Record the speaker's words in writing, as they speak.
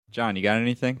John, you got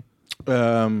anything?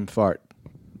 Fart.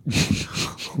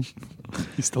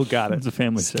 You still got it. It's a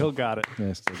family Still show. got it.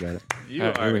 Yeah, still got it. You All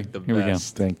right, are here the we go.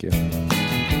 best. Thank you.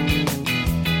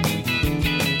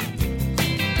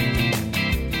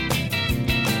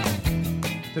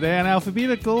 Today on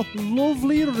Alphabetical,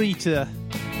 lovely Rita.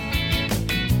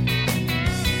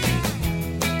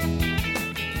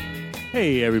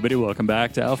 Hey, everybody, welcome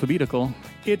back to Alphabetical.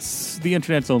 It's the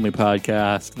internet's only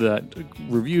podcast that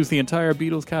reviews the entire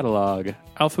Beatles catalog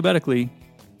alphabetically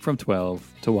from 12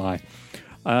 to Y.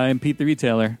 I'm Pete the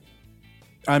Retailer,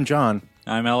 I'm John.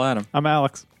 I'm Al Adam. I'm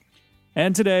Alex.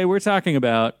 and today we're talking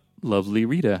about Lovely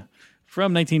Rita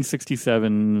from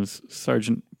 1967's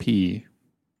Sgt. P.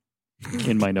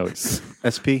 in my notes.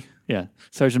 SP? Yeah,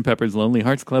 Sgt. Pepper's Lonely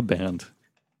Hearts Club Band.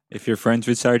 If you're friends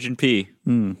with Sergeant P,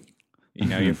 Mm. you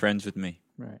know you're friends with me.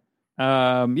 Right.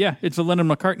 Yeah, it's a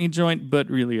Lennon-McCartney joint, but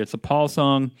really it's a Paul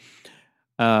song.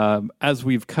 As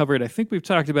we've covered, I think we've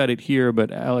talked about it here,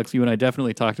 but Alex, you and I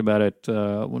definitely talked about it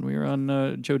when we were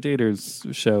on Joe Dater's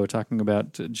show talking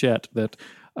about Jet, that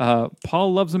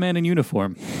Paul loves a man in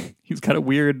uniform. He's got a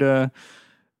weird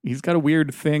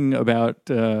thing about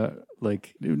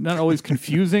like not always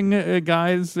confusing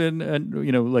guys and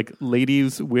you know, like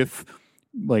ladies with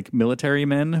like military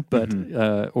men, but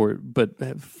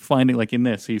but finding, like in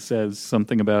this, he says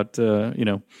something about you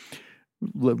know,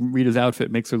 Rita's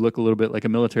outfit makes her look a little bit like a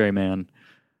military man,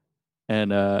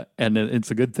 and it's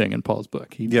a good thing in Paul's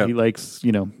book. He likes,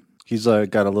 you know, He's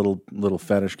got a little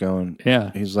fetish going.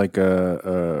 yeah, He's like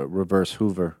a reverse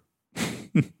Hoover.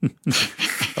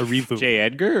 A reboot. J.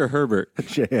 Edgar or Herbert?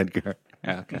 J. Edgar.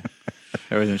 Yeah, okay.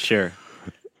 I wasn't sure.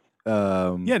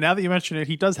 Yeah, now that you mention it,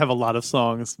 he does have a lot of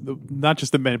songs, not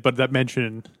just the men, but that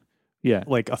mention yeah.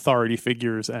 like authority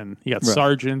figures, and you got Right.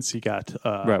 sergeants, you got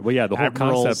Right. Well, yeah, the whole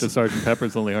admirals. concept of Sgt.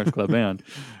 Pepper's Lonely Hearts Club Band,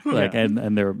 like,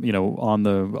 and they're, you know, on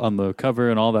the cover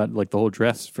and all that, like the whole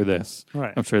dress for this.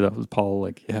 Right. I'm sure that was Paul.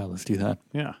 Like, yeah, let's do that.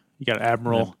 Yeah, you got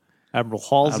Admiral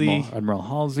Halsey. Admiral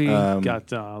Halsey. You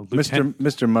got Lieutenant.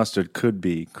 Mr. Mustard could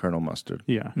be Colonel Mustard.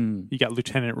 Yeah, you got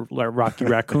Lieutenant Rocky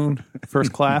Raccoon,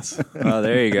 first class. Oh,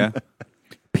 there you go.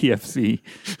 PFC.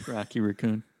 Rocky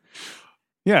Raccoon.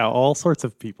 Yeah, all sorts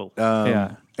of people.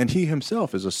 Yeah. And he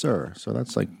himself is a sir, so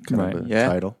that's like kind Right. of a Yeah.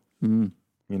 title. Mm.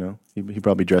 You know, he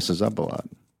probably dresses up a lot.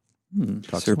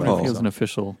 Talks Sir about Paul. himself. Feels an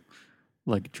official,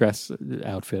 like, dress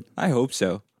outfit. I hope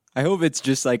so. I hope it's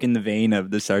just like in the vein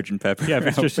of the Sergeant Pepper. Yeah, if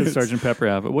it's just his outfits. Sgt. Pepper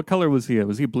outfit. What color was he?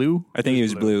 Was he blue? I think he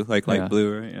was blue, like light Yeah.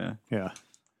 blue, right? Yeah. Yeah,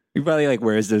 He probably like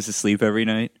wears those to sleep every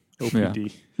night.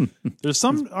 OPD. There's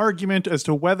some argument as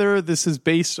to whether this is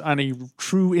based on a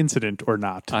true incident or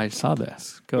not. I saw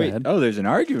this. Go Wait, ahead. oh, there's an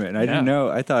argument. I didn't know.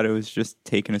 I thought it was just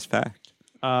taken as fact.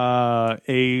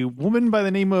 A woman by the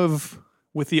name of,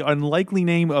 with the unlikely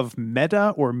name of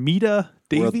Meta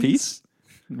Davies. World peace?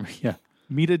 Yeah.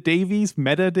 Meta Davies.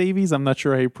 I'm not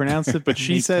sure how you pronounce it, but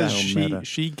she says Meta.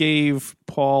 she gave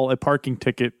Paul a parking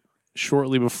ticket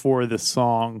shortly before this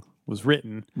song was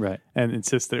written, Right. and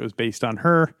insists that it was based on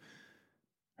her.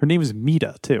 Her name is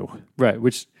Meta too. Right,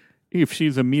 which if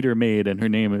she's a meter maid and her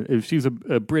name, if she's a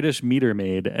British meter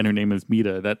maid and her name is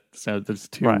Meta, that's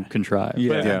too Right. contrived.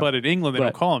 Yeah. But in England, they But-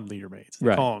 don't call them leader maids. They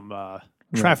Right. call them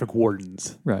traffic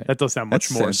wardens. Right. That does sound much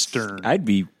That more sounds- stern. I'd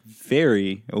be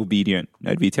very obedient.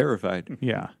 I'd be terrified.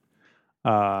 Yeah.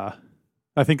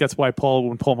 I think that's why when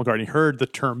Paul McCartney heard the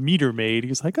term meter maid, he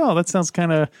was like, "Oh, that sounds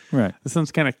kind of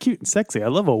cute and sexy. I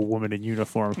love a woman in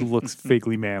uniform who looks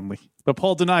vaguely manly." But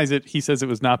Paul denies it. He says it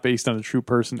was not based on a true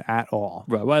person at all.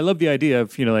 Right. Well, I love the idea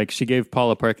of, you know, like she gave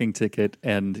Paul a parking ticket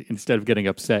and instead of getting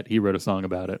upset, he wrote a song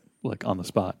about it, like on the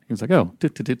spot. He was like, oh,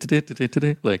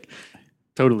 like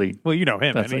totally. Well, you know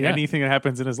him. That's like, yeah. Anything that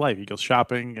happens in his life, he goes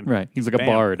shopping and Right. He's like a bam,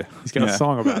 bard. He's got Yeah. a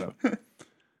song about it.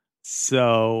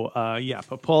 So,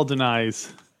 but Paul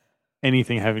denies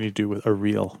anything having to do with a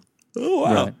real Oh,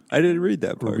 wow. Right. I didn't read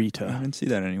that part. Rita. I didn't see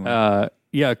that anywhere.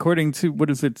 Yeah, according to what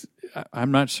is it?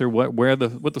 I'm not sure what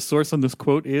the source on this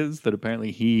quote is. That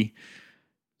apparently he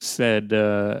said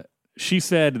she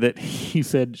said that he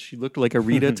said she looked like a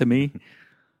Rita to me,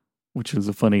 which was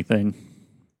a funny thing.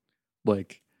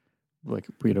 Like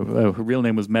you know, her real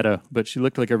name was Meta, but she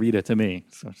looked like a Rita to me.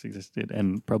 So she just did,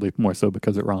 and probably more so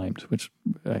because it rhymed, which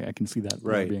I can see that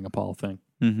Right. being a Paul thing.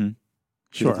 Mm-hmm.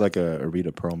 She looked like a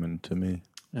Rita Perlman to me.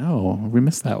 Oh, we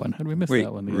missed that one. How did we miss Wait,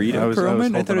 that one? Rita I was Perlman?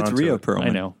 I holding thought it's on to Rhea it. Perlman. I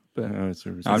know, but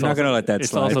I'm not going to let that it's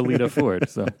slide. also Lita Ford.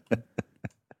 So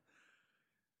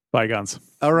bygones.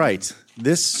 All right.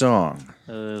 This song.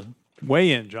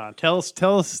 Weigh in, John. Tell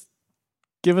us,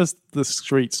 give us the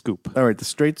straight scoop. All right. The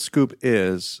straight scoop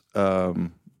is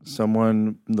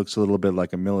someone looks a little bit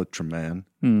like a military man.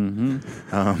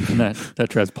 Mm-hmm. That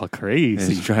drives Paul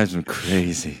crazy. It drives him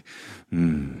crazy.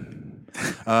 No,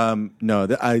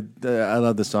 I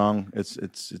love the song. It's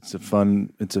a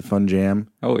fun jam.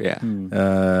 Oh yeah.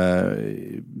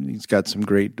 He's got some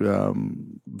great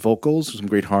vocals, some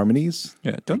great harmonies.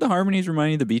 Yeah. Don't the harmonies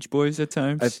remind you of the Beach Boys at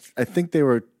times? I think they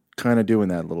were kind of doing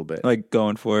that a little bit. Like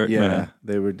going for it. Yeah, man.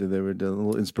 they were a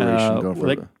little inspiration going for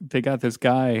it. They got this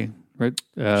guy, right?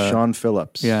 Sean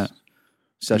Phillips. Yeah.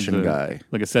 Session guy.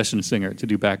 Like a session singer to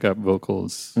do backup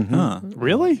vocals. Huh.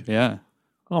 Really? Yeah.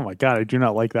 Oh my god, I do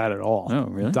not like that at all. Oh,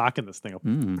 really? I'm docking this thing up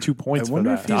 2 points for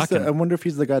that. I wonder if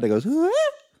he's the guy that goes,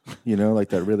 like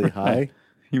that really high.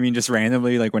 You mean just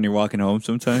randomly, like when you're walking home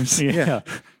sometimes? Yeah.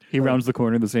 He rounds the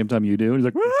corner the same time you do. He's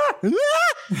like,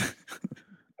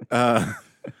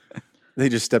 They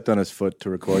just stepped on his foot to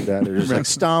record that. They're just like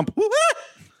stomp.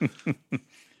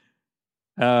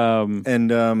 And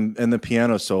the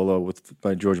piano solo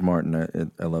by George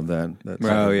Martin. I love that. That's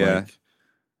like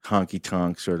honky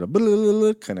tonk sort of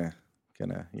kind of.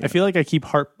 I feel like I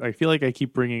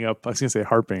keep bringing up. I was gonna say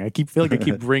harping. Feel like I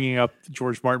keep bringing up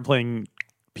George Martin playing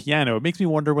piano. It makes me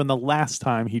wonder when the last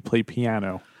time he played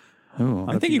piano. oh,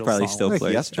 I think he probably still Like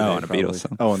plays. yesterday, On a probably. Beatles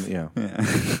song. Oh, and, yeah.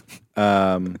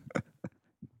 I And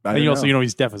don't you also, know.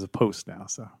 he's deaf as a post now.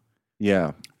 So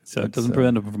Yeah. so it doesn't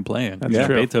prevent him from playing. That's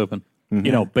true. Beethoven.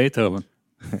 You know, Beethoven.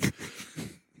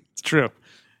 it's true.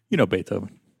 You know,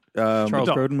 Beethoven. Charles don't.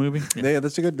 Grodin movie. Yeah,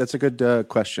 that's a good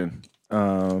question.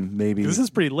 Maybe This is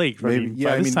pretty late. Maybe-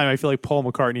 By this time, I feel like Paul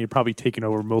McCartney had probably taken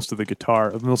over most of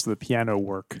the piano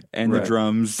work. And the Right.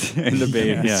 drums and the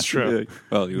bass. Yeah, it's true.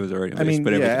 Well, he was already. I mean,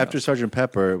 but yeah. everything After else. Sgt.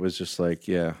 Pepper, it was just like,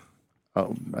 yeah.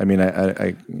 Oh, I mean,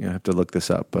 I have to look this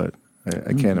up, but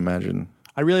I can't imagine.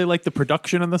 I really like the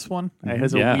production on this one. It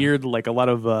has a weird, like a lot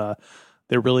of.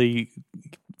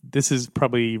 This is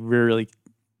probably really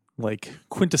like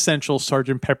quintessential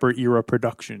Sgt. Pepper era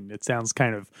production. It sounds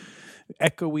kind of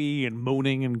echoey and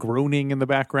moaning and groaning in the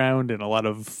background, and a lot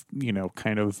of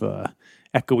kind of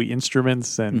echoey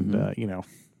instruments and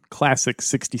classic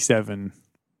 '67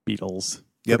 Beatles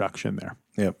production there.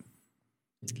 Yep.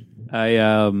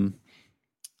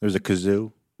 There's a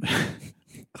kazoo.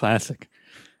 Classic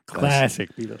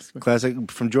Beatles.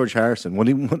 Classic from George Harrison when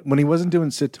he wasn't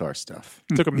doing sitar stuff.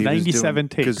 It took him He was 97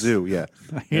 doing takes. Kazoo, yeah,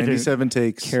 97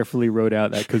 takes. Carefully wrote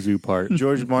out that kazoo part.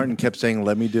 George Martin kept saying,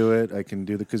 "Let me do it. I can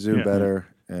do the kazoo better."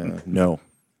 No,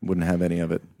 wouldn't have any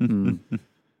of it.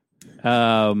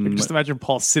 Just imagine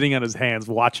Paul sitting on his hands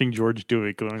watching George do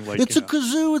it, going like, It's a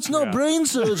kazoo. It's not brain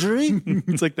surgery.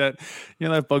 It's like that,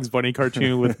 that Bugs Bunny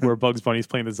cartoon where Bugs Bunny's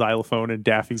playing the xylophone and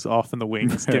Daffy's off in the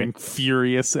wings, getting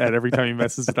furious at every time he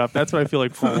messes it up. That's what I feel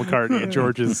like Paul McCartney and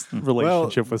George's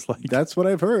relationship was like. That's what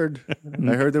I've heard.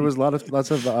 I heard there was lots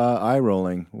of eye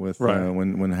rolling with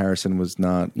when Harrison was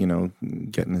not,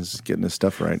 getting his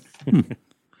stuff right.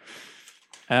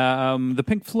 The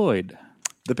Pink Floyd.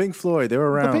 The Pink Floyd, they were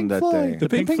around that day. The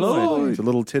Pink Floyd. It's a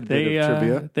little tidbit of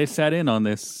trivia. They sat in on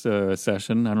this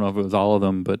session. I don't know if it was all of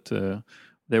them, but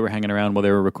they were hanging around while they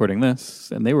were recording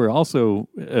this. And they were also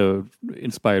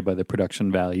inspired by the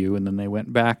production value. And then they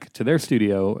went back to their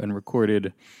studio and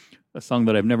recorded a song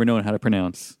that I've never known how to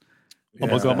pronounce.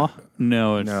 Omagama?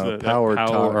 No, it's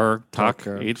Power Talk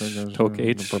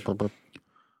H.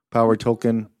 Power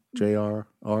Token JRR.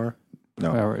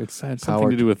 No, Power. It's had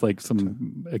something to do with like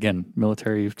some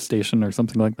military station or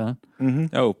something like that.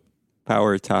 Mm-hmm. Oh,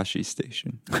 Power Tashi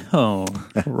Station. Oh,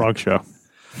 wrong show.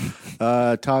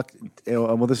 Well,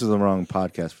 this is the wrong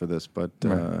podcast for this, but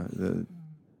the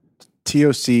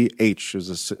TOCH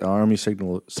is an Army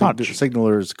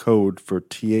signaler's code for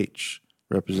TH,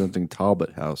 representing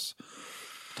Talbot House.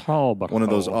 Talbot. One of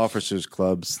those officers'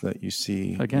 clubs that you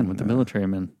see again with the military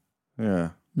men. Yeah,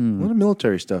 a lot of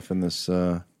military stuff in this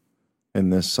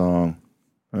song,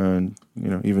 and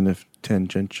even if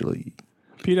tangentially.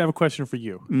 Pete, I have a question for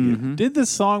you. Mm-hmm. Did this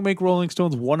song make Rolling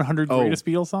Stone's 100 greatest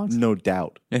Beatles songs? No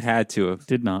doubt. It had to have.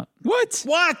 Did not. What?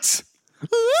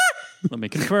 Let me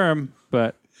confirm,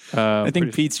 but I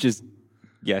think Pete's just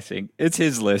guessing. It's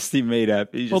his list he made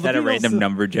up. He just had a random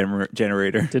number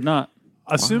generator. Did not.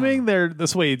 Assuming they're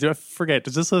this way, do I forget?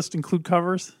 Does this list include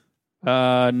covers? No.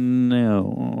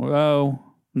 Oh,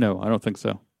 no, I don't think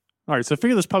so. All right, so I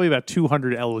figure there's probably about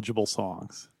 200 eligible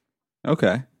songs.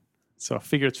 Okay. So I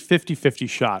figure it's 50-50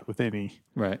 shot with any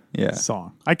Yeah.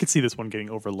 song. I could see this one getting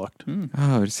overlooked.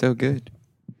 Oh, it's so good.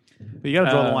 But you got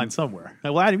to draw the line somewhere.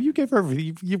 Now, Adam, you gave her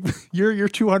your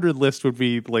 200 list would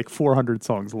be like 400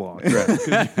 songs long.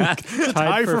 Right.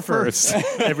 Tied for first.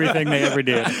 Everything they ever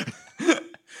did.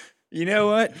 You know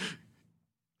what?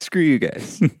 Screw you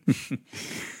guys.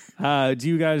 Do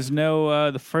you guys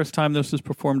know the first time this was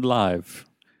performed live?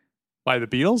 By the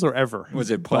Beatles or ever? Was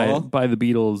it Paul? By the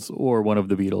Beatles or one of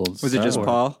the Beatles. Was it just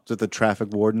Paul? Was it the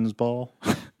traffic warden's ball?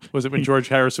 Was it when George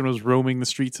Harrison was roaming the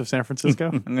streets of San Francisco?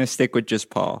 I'm going to stick with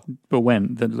just Paul. But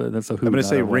when? That's a who. I'm going to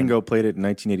say Ringo played it in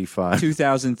 1985.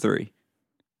 2003.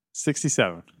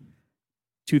 67.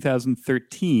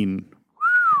 2013.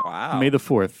 Wow. May the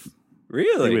 4th.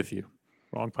 Really? Be with you.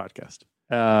 Wrong podcast.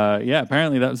 Yeah,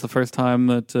 apparently that was the first time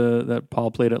that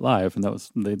Paul played it live, and that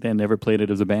was they never played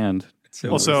it as a band.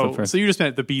 So you just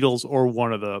meant the Beatles or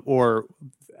one of the, or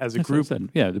as a group?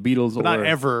 Yeah, the Beatles. But not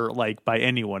ever, like, by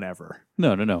anyone ever.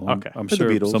 No. Okay. I'm sure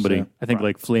Beatles, somebody, yeah. I think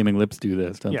like Flaming Lips do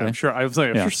this, don't they? I'm sure. I'm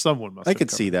sure someone must. I could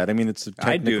see that. I mean, it's a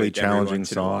technically challenging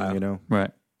song, you know?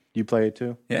 Right. You play it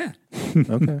too? Yeah.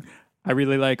 Okay. I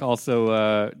really like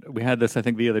also, we had this, I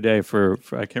think, the other day for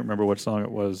I can't remember what song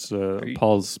it was,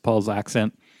 Paul's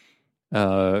accent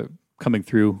coming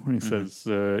through when he says,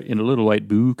 in a little white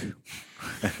book.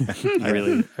 I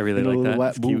really like that.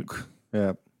 It's cute.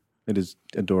 Yeah, it is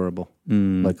adorable.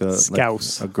 Like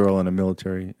Scouse. a girl in a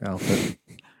military outfit.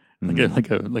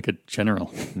 like a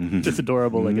general. Just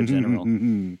adorable like a general.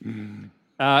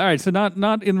 All right, so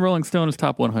not in Rolling Stone's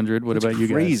top 100. What about you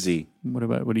guys? Crazy.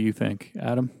 What do you think,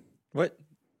 Adam? What?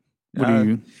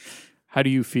 How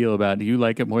do you feel about it? Do you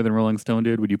like it more than Rolling Stone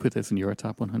did? Would you put this in your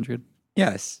top 100?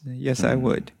 Yes, I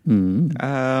would.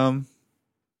 Oh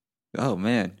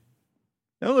man,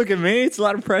 don't look at me. It's a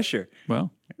lot of pressure.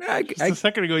 Well, just a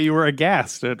second ago you were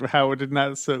aghast at how it did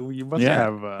not. So you must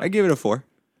have. I give it a 4.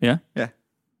 Yeah.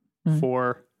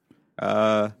 4.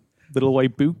 Little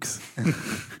white books.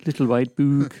 Little white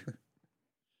book.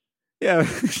 Yeah,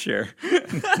 sure.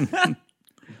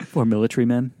 4 military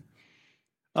men.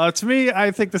 To me,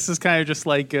 I think this is kind of just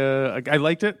like I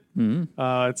liked it.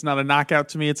 It's not a knockout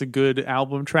to me. It's a good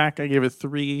album track. I gave it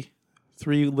 3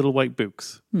 little white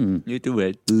books. You do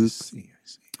it. I see.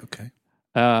 Okay.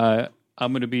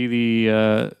 I'm going to be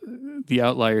the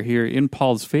outlier here in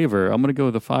Paul's favor. I'm going to go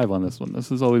with a 5 on this one. This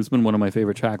has always been one of my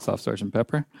favorite tracks off Sgt.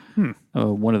 Pepper.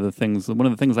 One of the things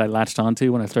I latched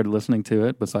onto when I started listening to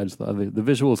it, besides the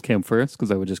visuals came first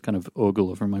because I would just kind of ogle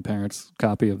over my parents'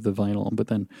 copy of the vinyl. But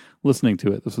then listening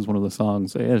to it, this was one of the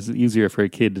songs it's easier for a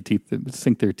kid to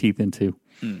sink their teeth into.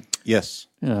 Yes.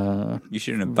 You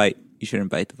shouldn't bite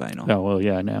the vinyl. Oh well,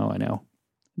 yeah. Now I know.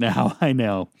 Now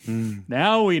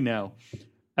we know.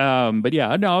 But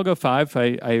yeah, no, I'll go 5.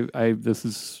 I this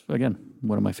is again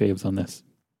one of my faves on this.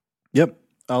 Yep,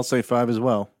 I'll say 5 as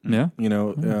well. Yeah, you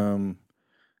know,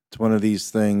 it's one of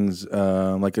these things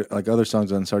like other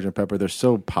songs on Sgt. Pepper. They're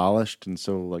so polished and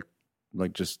so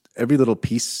like just every little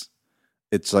piece.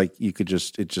 It's like it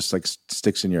just like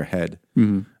sticks in your head.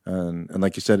 And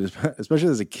like you said, especially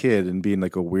as a kid and being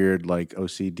like a weird like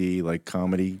OCD like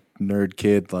comedy nerd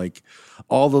kid, like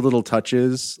all the little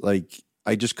touches like.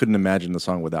 I just couldn't imagine the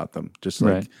song without them. Just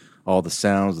like all the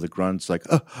sounds, the grunts, like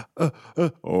you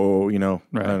know.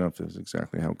 Right. I don't know if that's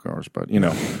exactly how it goes, but you know.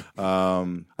 I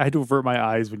had to avert my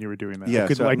eyes when you were doing that. Yeah,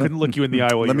 I couldn't look you in the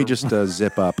eye. Let me just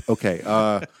zip up. Okay.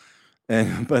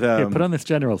 Put on this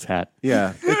general's hat.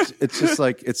 Yeah, it's just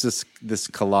like it's this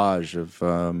collage of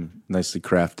nicely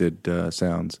crafted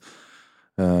sounds,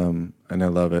 and I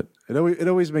love it. It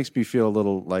always makes me feel a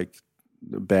little like.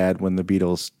 Bad when the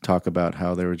Beatles talk about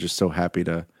how they were just so happy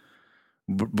to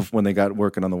when they got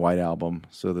working on the White Album,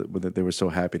 so that they were so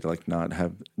happy to like not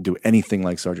do anything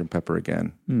like Sgt. Pepper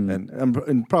again,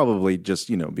 and probably just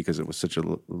because it was such a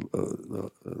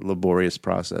laborious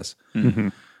process.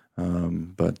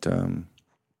 But I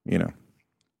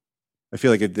feel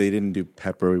like if they didn't do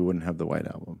Pepper, we wouldn't have the White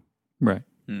Album, right?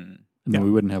 And then we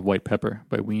wouldn't have White Pepper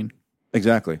by Ween.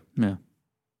 Exactly. Yeah.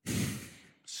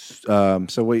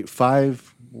 So wait,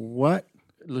 5 what?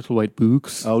 Little white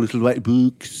books. Oh, little white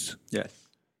books. Yes.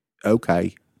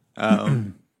 Okay.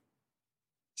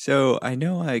 So I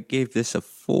know I gave this a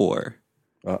 4.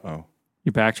 Uh-oh.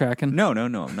 You're backtracking? No,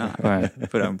 I'm not. All right.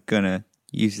 But I'm going to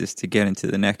use this to get into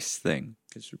the next thing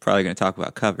because we're probably going to talk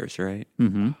about covers, right?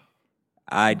 Mm-hmm.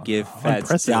 I'd give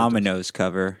Fats Domino's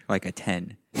cover like a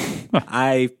 10.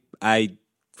 I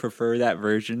prefer that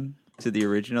version to the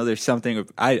original. There's something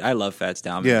I love Fats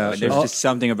Domino. Yeah, and there's just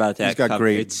something about that. He's got cover.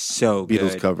 great It's so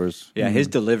Beatles good. covers. Yeah, his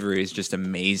delivery is just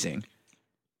amazing.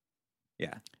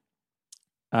 Yeah,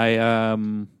 I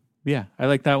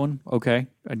like that one. Okay,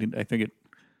 I think it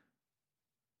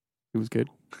was good.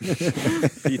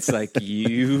 It's like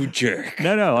you jerk.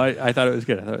 No, I thought it was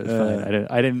good. I thought it was fine.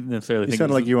 I didn't necessarily think it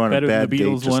sounded was like you were on a better than bad the date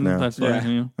Beatles just one. now. That's Yeah.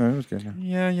 why. Oh, it was good.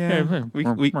 Yeah.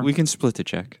 We can split the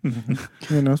check.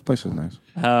 Yeah, no, this place is nice.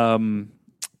 I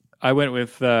went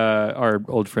with our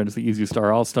old friends, the Easy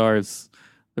Star All Stars.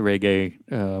 the reggae.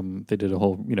 They did a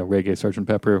whole reggae Sgt.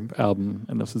 Pepper album,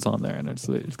 and this is on there, and it's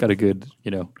got a good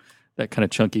that kind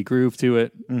of chunky groove to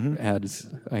it. Adds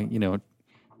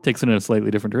takes it in a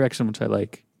slightly different direction, which I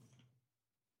like.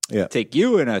 Yeah, take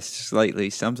you in a slightly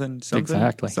something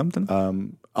exactly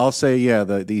something. I'll say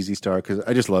the Easy Star because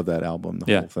I just love that album,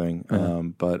 the whole thing.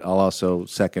 But I'll also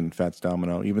second Fats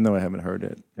Domino, even though I haven't heard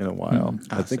it in a while.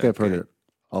 I think I've heard it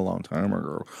a long time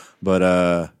ago.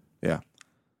 But yeah,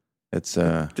 it's.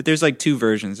 But there's like two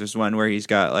versions. There's one where he's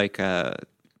got like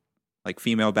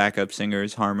female backup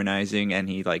singers harmonizing, and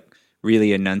he like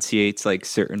really enunciates like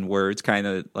certain words, kind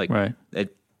of like right.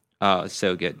 Oh,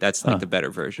 so good. That's like the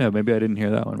better version. Yeah, maybe I didn't hear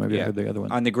that one. Maybe I heard the other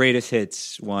one. On the greatest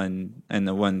hits one and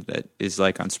the one that is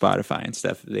like on Spotify and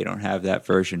stuff, they don't have that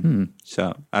version.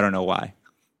 So I don't know why.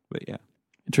 But yeah.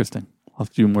 Interesting. I'll have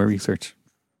to do more research.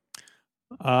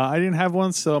 I didn't have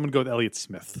one, so I'm going to go with Elliott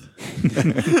Smith.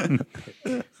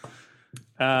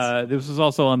 This was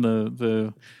also on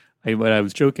what I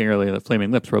was joking earlier that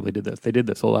Flaming Lips probably did this. They did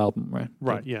this whole album, right?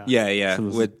 Right, yeah. Yeah. So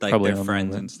with like their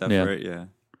friends and stuff, right? Yeah.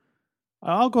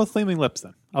 I'll go with Flaming Lips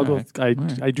then. I'll go. I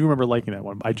do remember liking that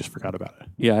one. I just forgot about it.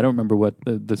 Yeah, I don't remember what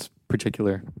this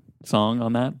particular song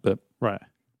on that, but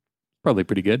probably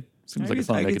pretty good. Seems like a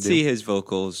song I could see his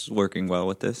vocals working well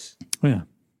with this. Oh, yeah,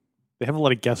 they have a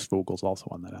lot of guest vocals also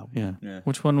on that album. Yeah.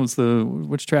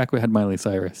 Which track had Miley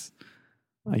Cyrus?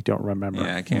 I don't remember.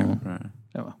 Yeah, I can't remember.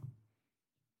 Oh well.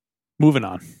 Moving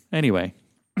on. Anyway.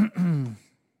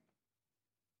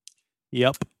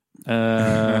 Yep.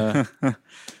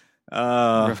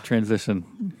 Rough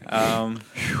transition.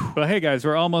 Well, hey guys,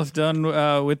 we're almost done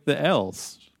with the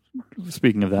L's.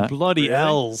 Speaking of that, bloody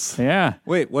L's. Yeah.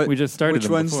 Wait, what? We just started. Which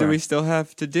ones do we still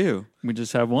have to do? We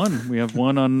just have one. We have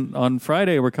one on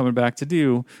Friday. We're coming back to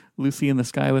do Lucy in the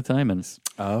Sky with Diamonds.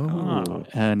 Oh.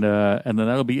 And then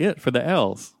that'll be it for the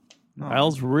L's.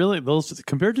 L's really those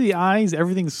compared to the I's,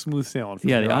 everything's smooth sailing.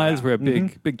 Yeah, the I's were a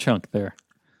big chunk there,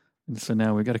 and so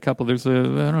now we got a couple. There's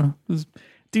a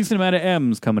decent amount of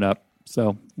M's coming up,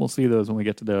 so we'll see those when we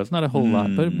get to those. Not a whole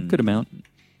lot, but a good amount.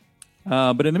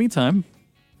 But in the meantime,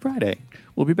 Friday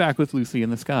we'll be back with Lucy in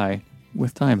the Sky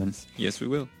with Diamonds. Yes, we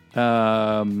will.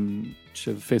 Facebook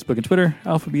and Twitter,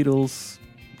 Alpha Beatles.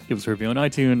 Give us a review on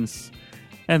iTunes,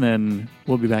 and then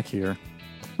we'll be back here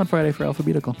on Friday for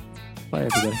Alphabetical. Bye,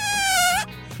 everybody.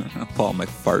 Paul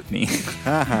McFartney.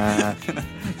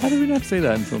 How did we not say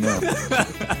that until now?